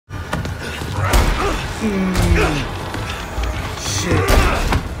Shit.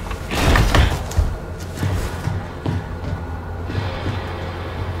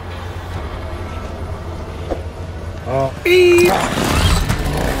 Oh. Beep.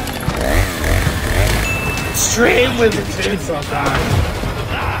 Straight in with the chainsaw guy.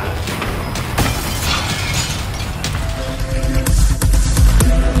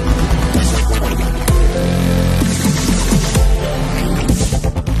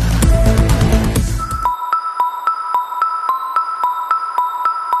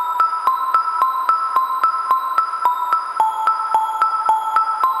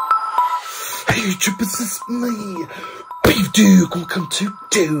 Hey YouTubers, it's me, BeevDawg. Welcome to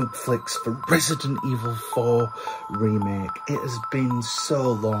Dawg Flix for Resident Evil 4 Remake. It has been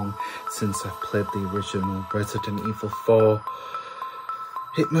so long since I've played the original Resident Evil 4.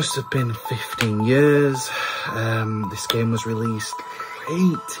 It must have been 15 years. This game was released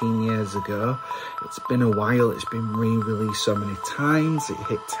 18 years ago. It's been a while. It's been re-released so many times. It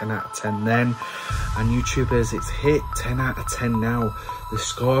hit 10 out of 10 then. And YouTubers, it's hit 10 out of 10 now. The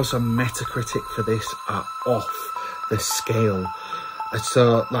scores on Metacritic for this are off the scale.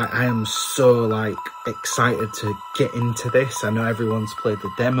 So, I am so, excited to get into this. I know everyone's played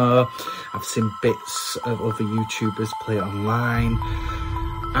the demo. I've seen bits of other YouTubers play it online.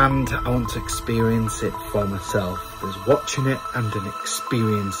 And I want to experience it for myself. There's watching it and an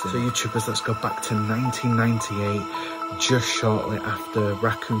experience. So YouTubers, let's go back to 1998, just shortly after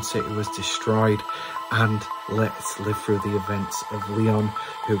Raccoon City was destroyed. And let's live through the events of Leon,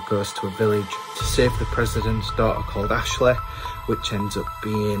 who goes to a village to save the president's daughter called Ashley, which ends up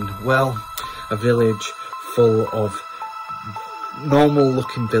being, well, a village full of normal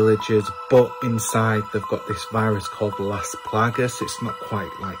looking villagers, but inside they've got this virus called Las Plagas. It's not quite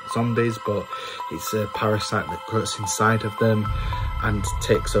like zombies, but it's a parasite that grows inside of them and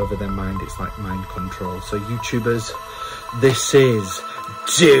takes over their mind. It's like mind control. So YouTubers, this is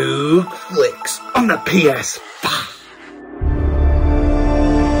Dawg Flix on the PS5.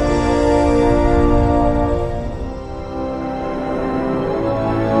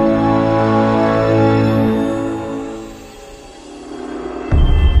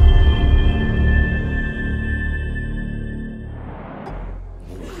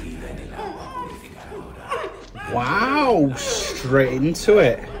 Wow, straight into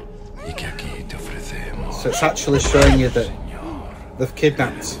it. So it's actually showing you that they've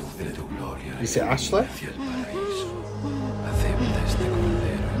kidnapped. Is it Ashley?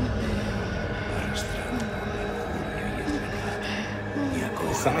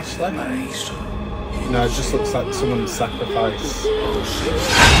 Is that Ashley? No, it just looks like someone's sacrifice.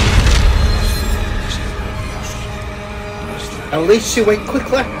 At least she went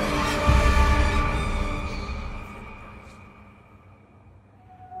quickly.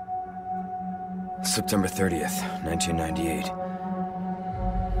 September 30th, 1998.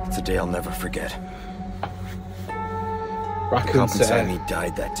 It's a day I'll never forget. Raccoon City. Inside me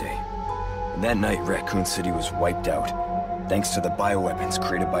died that day. And that night, Raccoon City was wiped out, thanks to the bioweapons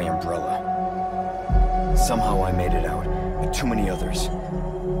created by Umbrella. Somehow I made it out, but too many others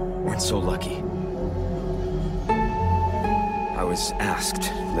weren't so lucky. I was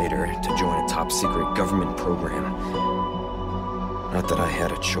asked later to join a top-secret government program. Not that I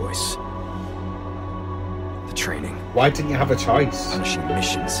had a choice. The training. Why didn't you have a choice? Punishing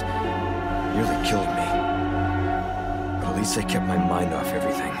missions nearly killed me. But at least I kept my mind off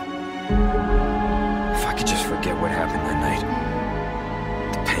everything. If I could just forget what happened that night.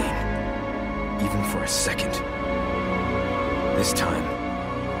 The pain. Even for a second. This time,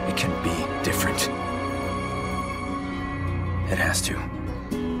 it can be different. It has to.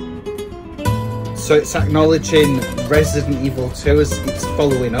 So it's acknowledging Resident Evil 2 as it's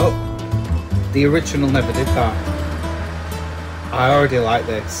following up. The original never did that. I already like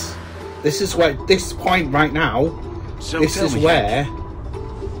this. This is where, this point right now, so this is where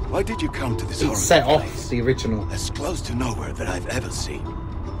why did you come to this it set place? off the original. As close to nowhere that I've ever seen.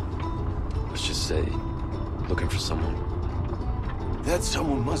 Let's just say, looking for someone. That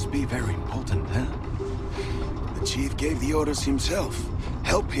someone must be very important, huh? The chief gave the orders himself.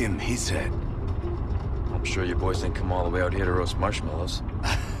 Help him, he said. I'm sure you boys didn't come all the way out here to roast marshmallows.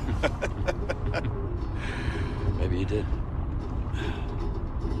 Maybe you did.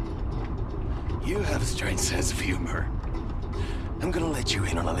 You have a strange sense of humor. I'm gonna let you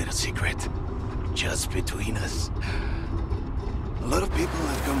in on a little secret. Just between us. A lot of people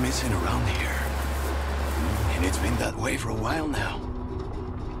have gone missing around here. And it's been that way for a while now.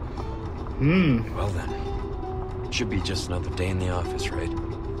 Well then. Should be just another day in the office, right?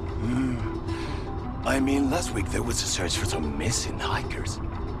 I mean, last week there was a search for some missing hikers.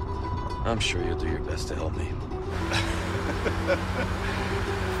 I'm sure you'll do your best to help me.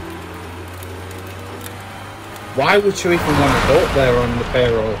 Why would you even want to go up there on the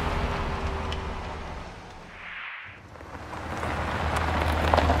payroll?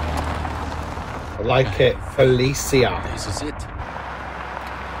 I like it. Felicia. This is it.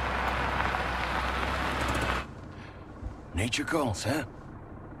 Nature calls, huh?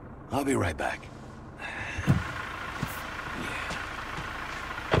 I'll be right back.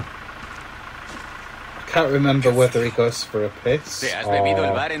 I can't remember whether he goes for a piss. ¿Te has bebido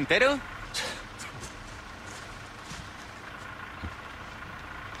el bar entero?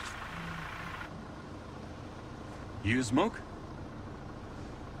 You smoke?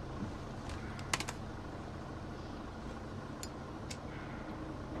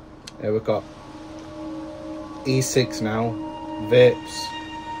 Here we got E6 now, vapes.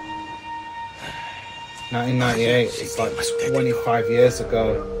 1998, it's like 25 years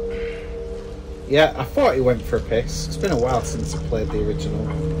ago. Yeah, I thought he went for a piss. It's been a while since I played the original.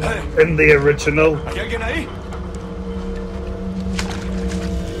 Hey, In the original. ¿hay alguien ahí?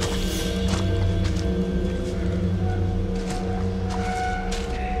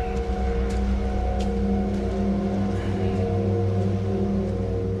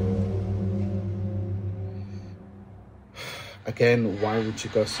 Again, why would you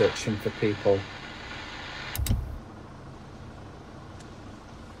go searching for people?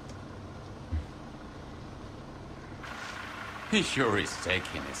 He sure is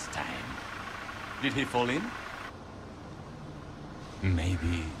taking his time. Did he fall in?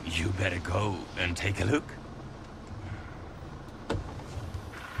 Maybe you better go and take a look.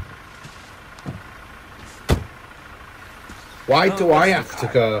 Why do I have to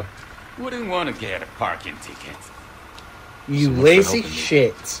go? Wouldn't want to get a parking ticket. You So much for lazy helping me.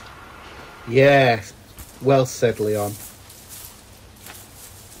 shit. Yeah, well said, Leon.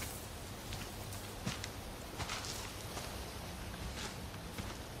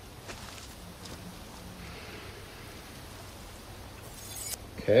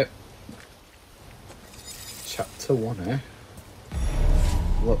 Okay. Chapter 1, eh?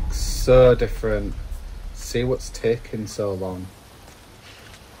 Looks so different. See what's taking so long.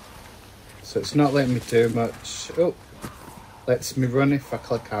 So it's not letting me do much. Oh, lets me run if I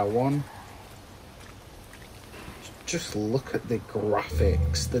click R1. Just look at the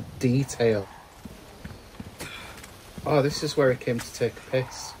graphics, the detail. Oh, this is where he came to take a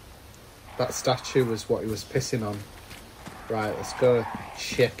piss. That statue was what he was pissing on. Right, let's go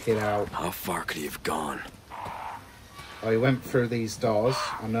check it out. How far could he have gone? Oh, he went through these doors.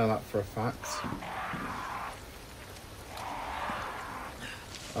 I know that for a fact.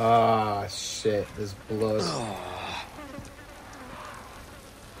 Ah, shit, there's blood.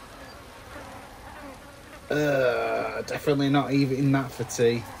 Definitely not eating that for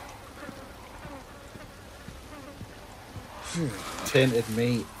tea. Tainted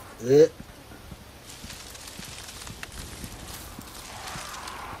meat. Ugh.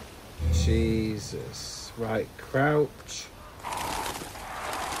 Jesus. Right, crouch.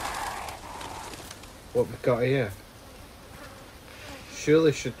 What we got here?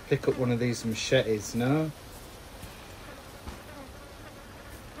 Surely should pick up one of these machetes, no?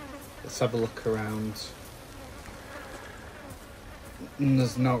 Let's have a look around.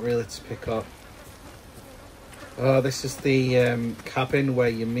 There's not really to pick up. Oh, this is the cabin where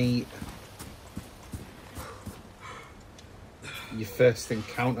you meet your first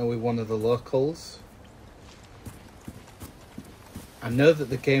encounter with one of the locals. I know that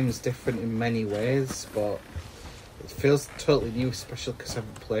the game is different in many ways, but it feels totally new, especially because I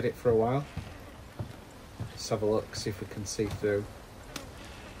haven't played it for a while. Let's have a look, see if we can see through.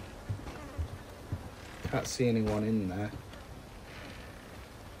 Can't see anyone in there.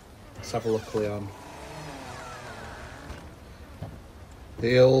 Let's have a look, Leon.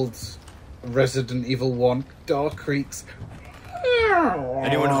 The old Resident Evil 1 door creaks.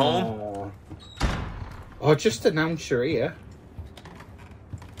 Anyone home? Oh, just announce you're here.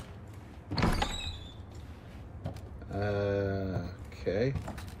 Okay.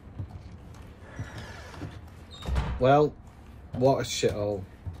 Well, what a shithole.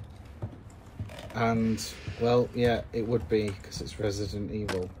 And, well, yeah, it would be, because it's Resident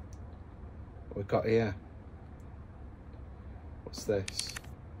Evil. What we got here? What's this?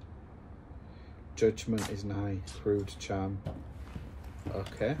 Judgment is nigh. Crude charm.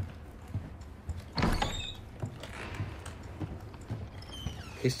 Okay.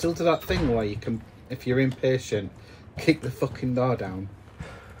 You still do that thing where you can, if you're impatient, kick the fucking door down.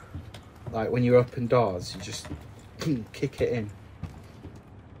 Like when you open doors, you just kick it in.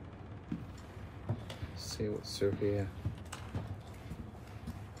 Let's see what's through here.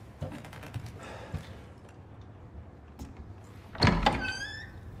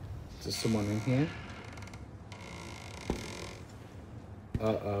 there's someone in here.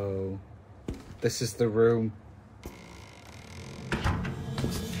 Uh-oh. This is the room.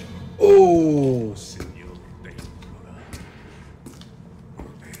 Oh!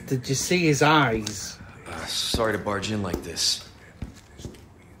 Did you see his eyes? Sorry to barge in like this.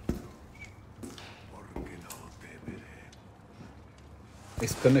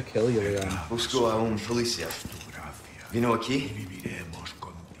 It's gonna kill you, Leon. Busco a un policía. Vino aquí?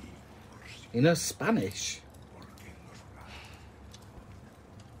 You know Spanish?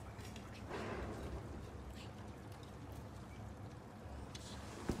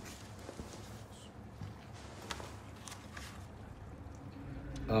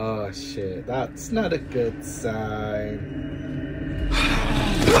 Oh shit, that's not a good sign.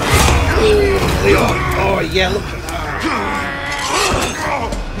 Oh, Leon. Oh yeah, look at that.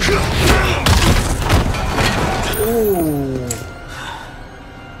 Ooh.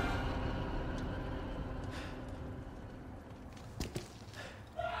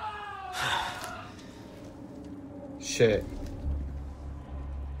 Shit.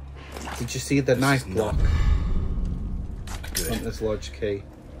 Did you see the knife block? Hunter's Lodge key.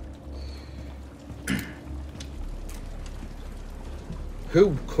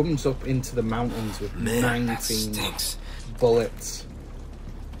 Who comes up into the mountains with 19 bullets?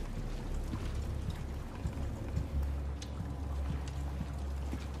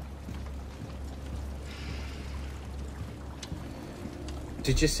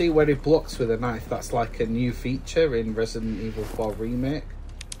 Did you see where he blocks with a knife? That's like a new feature in Resident Evil 4 Remake.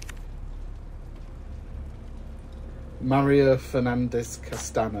 Mario Fernandez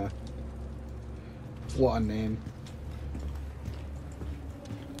Castana. What a name.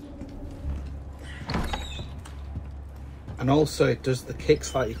 And also it does the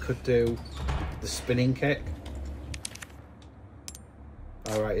kicks like you could do the spinning kick.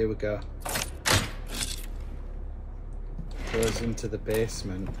 Alright, here we go. Goes into the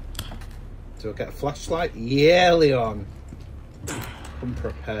basement. Do I get a flashlight? Yeah, Leon!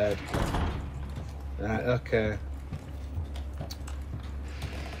 Unprepared. Right, okay.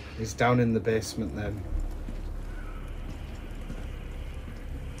 He's down in the basement then.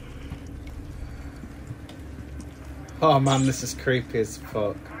 Oh man, this is creepy as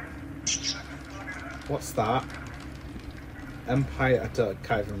fuck. What's that? Empire?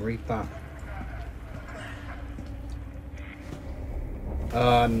 Can't even read that.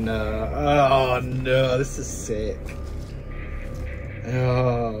 Oh no. Oh no, this is sick.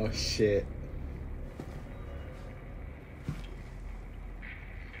 Oh shit.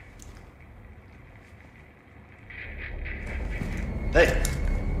 Hey!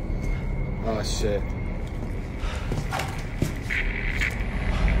 Oh shit.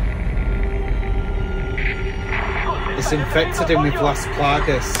 It's infected him with Las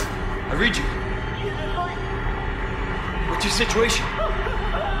Plagas. I read you. What's your situation?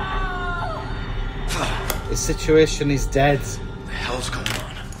 His situation is dead. What the hell's going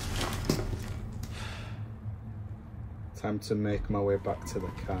on? Time to make my way back to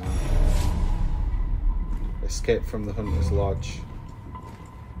the car. Escape from the Hunter's Lodge.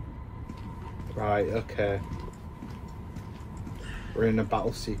 Right, okay. We're in a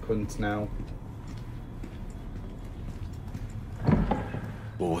battle sequence now.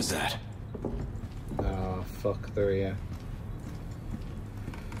 What was that? Oh, fuck, they're here.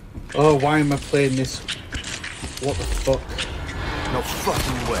 Oh, why am I playing this? What the fuck? No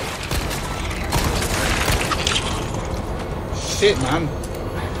fucking way. Shit, man.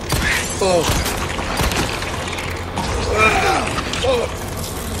 Fuck. Oh,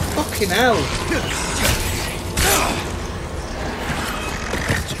 fucking hell.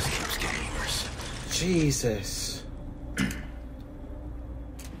 It just keeps getting worse. Jesus.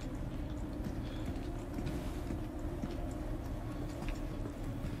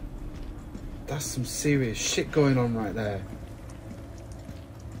 That's some serious shit going on right there.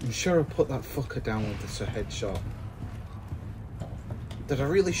 I'm sure I put that fucker down with this a headshot. Did I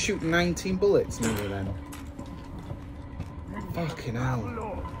really shoot 19 bullets nearly then? Fucking hell.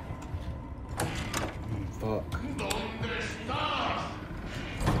 Fuck.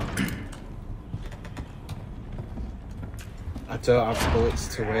 I don't have bullets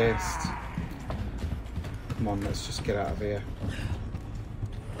to waste. Come on, let's just get out of here.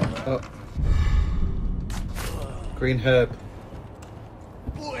 Oh. Green herb.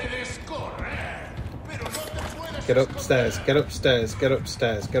 Get upstairs, get upstairs, get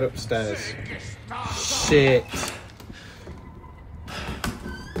upstairs, get upstairs. Shit.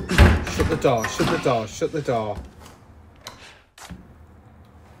 Shut the door, shut the door, shut the door.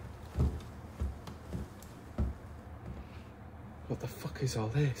 What the fuck is all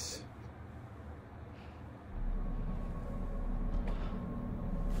this?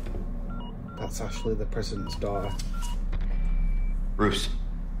 that's Ashley, the president's daughter. Bruce,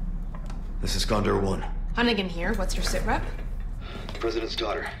 this is Condor 1. Hunnigan here. What's your sit rep? The president's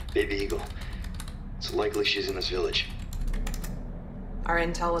daughter, Baby Eagle. It's likely she's in this village. Our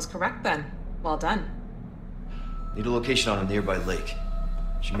intel was correct then. Well done. Need a location on a nearby lake.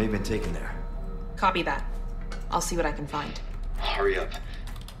 She may have been taken there. Copy that. I'll see what I can find. Hurry up.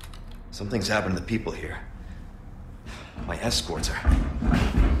 Something's happened to the people here. My escorts are...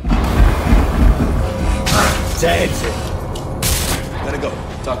 Dead! Gotta go.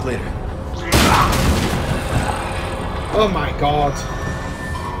 Talk later. Oh my god.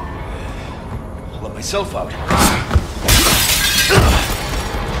 I'll let myself out.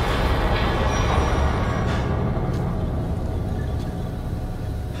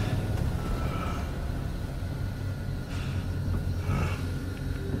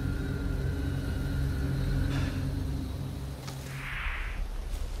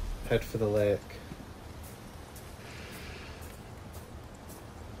 Head for the lake.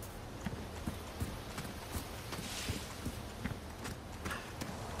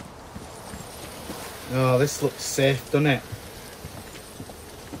 Oh, this looks safe, doesn't it?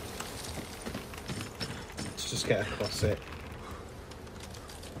 Let's just get across it.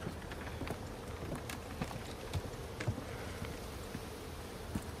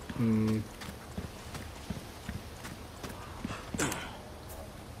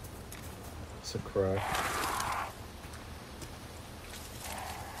 It's a crow.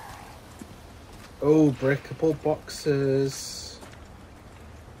 Oh, breakable boxes.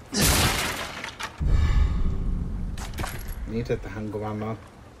 Needed the handgun ammo.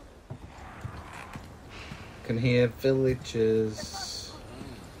 Can hear villagers.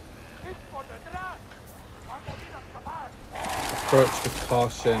 Approach with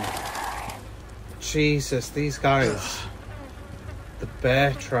caution. Jesus, these guys. The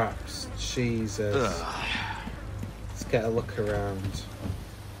bear traps. Jesus. Let's get a look around.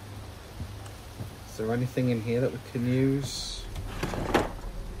 Is there anything in here that we can use?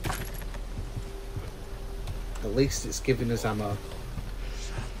 At least it's giving us ammo.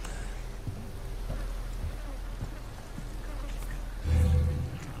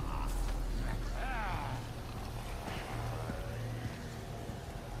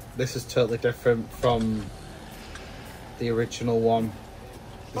 This is totally different from the original one.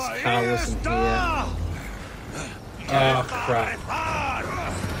 This car wasn't here. Oh crap.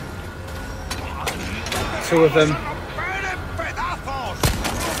 Two of them.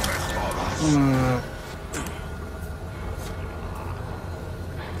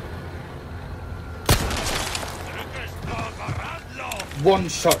 One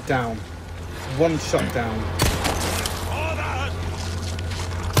shot down. One shot down.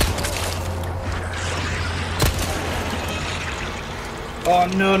 Oh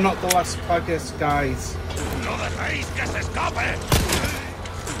no, not the Las Plagas guys.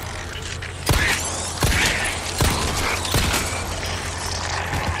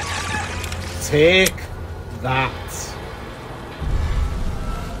 Take that.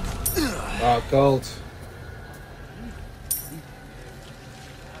 Oh, gold.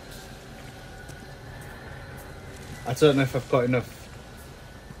 I don't know if I've got enough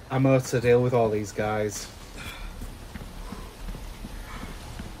ammo to deal with all these guys.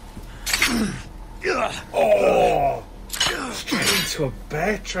 Oh! Straight into a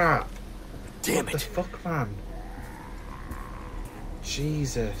bear trap. Damn What the fuck, man?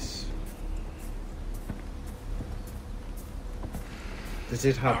 Jesus. They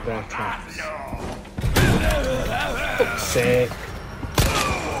did have bear traps. Fuck's sake.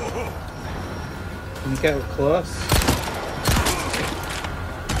 Can you get up close?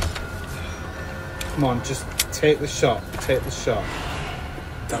 Come on, just take the shot. Take the shot.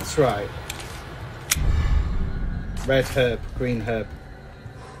 That's right. Red herb, green herb.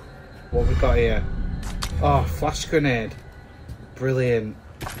 What have we got here? Oh, flash grenade. Brilliant.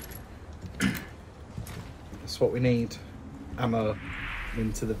 That's what we need. Ammo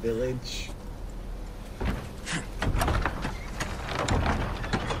into the village.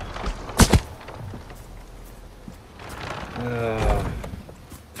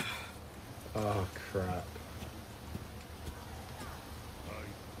 Oh crap.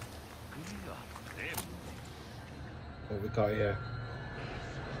 What we got here?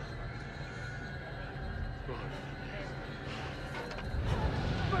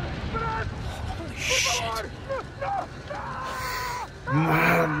 Holy shit.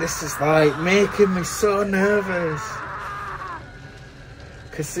 Man, this is like making me so nervous.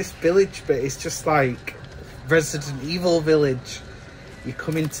 Because this village bit is just like Resident Evil village. You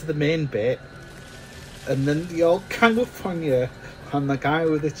come into the main bit and then they all gang up on you. And the guy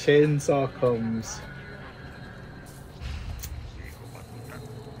with the chainsaw comes.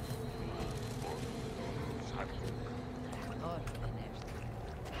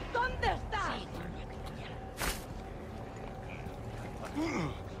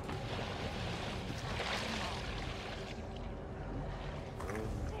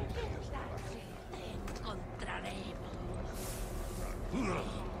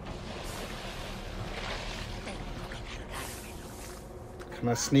 Can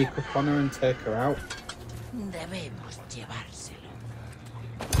I sneak up on her and take her out?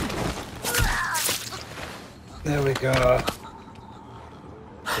 There we go.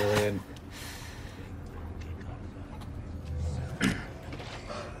 Brilliant.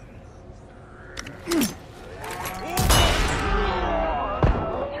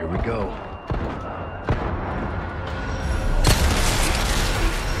 Here we go.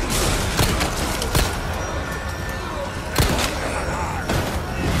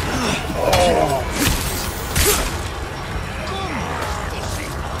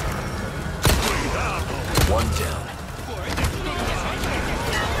 One down.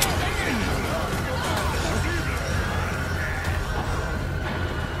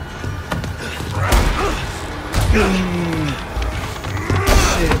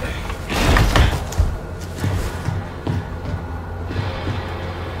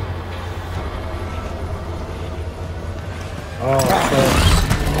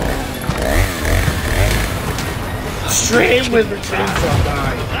 Straight with the chainsaw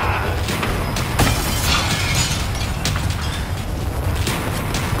guy.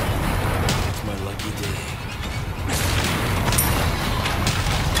 It's my lucky day.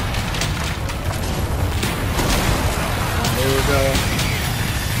 Here we go.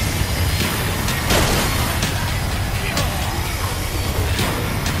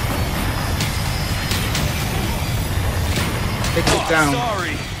 Take it down.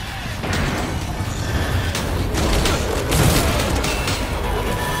 Sorry.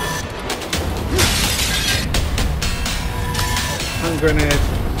 Hand grenade.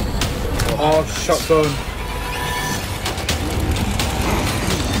 Oh, shotgun.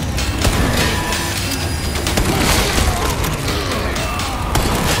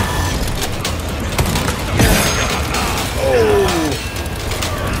 Oh.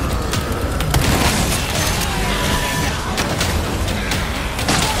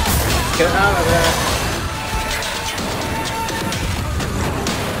 Get out of there.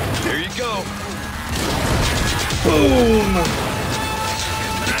 There you go. Boom.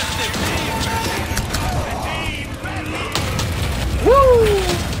 Woo!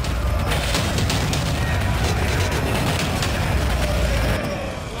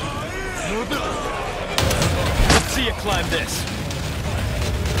 Let's see you climb this.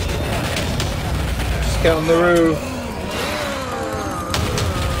 Just get on the roof.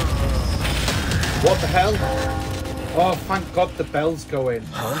 What the hell? Oh, thank God the bell's going.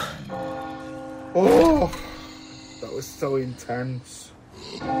 Huh? Oh, that was so intense.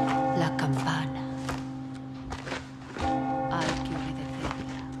 La campana.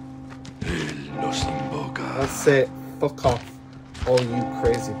 Los invoca. That's it. Fuck off, all you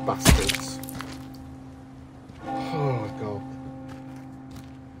crazy bastards. Oh God.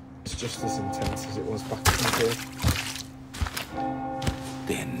 It's just as intense as it was back in the day.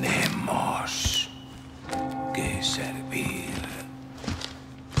 Tenemos que servir.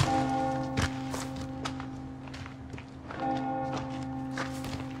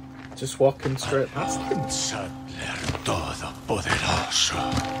 Just walking straight past him. Sattler Todopoderoso.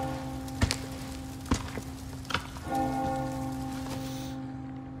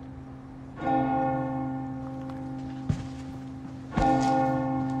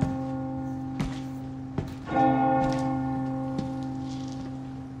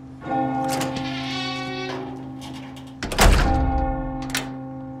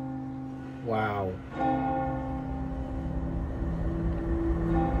 Wow.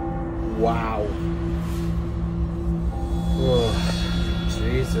 Wow. Oh,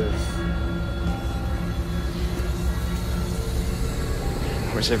 Jesus.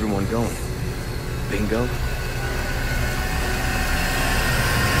 Where's everyone going? Bingo?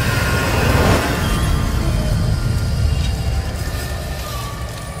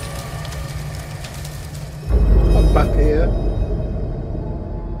 I'm back here.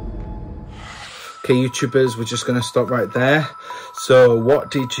 Okay, YouTubers, we're just going to stop right there. So,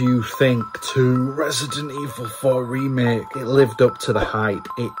 what did you think to Resident Evil 4 Remake? It lived up to the hype.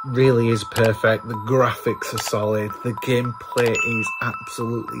 It really is perfect. The graphics are solid. The gameplay is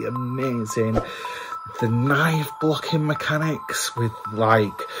absolutely amazing. the knife blocking mechanics with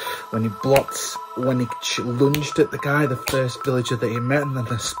like when he lunged at the guy, the first villager that he met, and then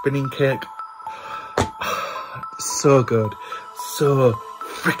the spinning kick. So good, so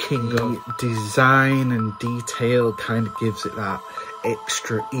freaking good. Design and detail kind of gives it that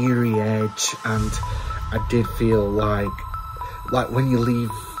extra eerie edge, and I did feel like when you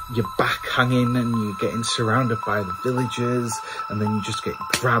leave your back hanging and you're getting surrounded by the villagers and then you just get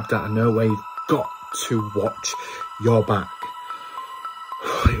grabbed out of nowhere, you've got to watch your back.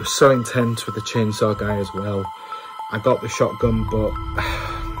 It was so intense with the chainsaw guy as well. I got the shotgun, but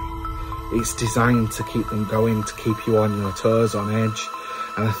it's designed to keep them going, to keep you on your toes, on edge.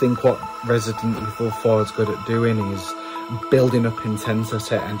 And I think what Resident Evil 4 is good at doing is building up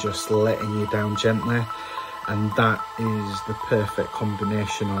intensity and just letting you down gently. And that is the perfect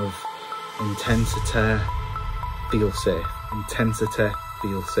combination of intensity, feel safe, intensity,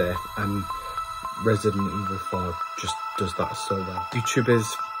 feel safe, and Resident Evil 4 just does that so well.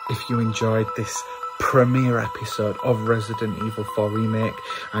 YouTubers, if you enjoyed this premiere episode of Resident Evil 4 Remake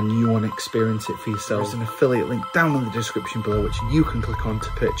and you want to experience it for yourself, there's an affiliate link down in the description below which you can click on to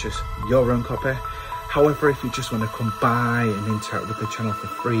purchase your own copy. However, if you just want to come by and interact with the channel for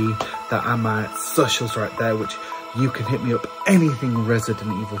free, there are my socials right there, which you can hit me up anything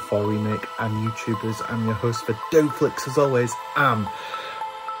Resident Evil 4 Remake. And YouTubers, I'm your host for Dawg Flix. As always, I'm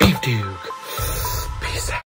BeevDawg. Peace out.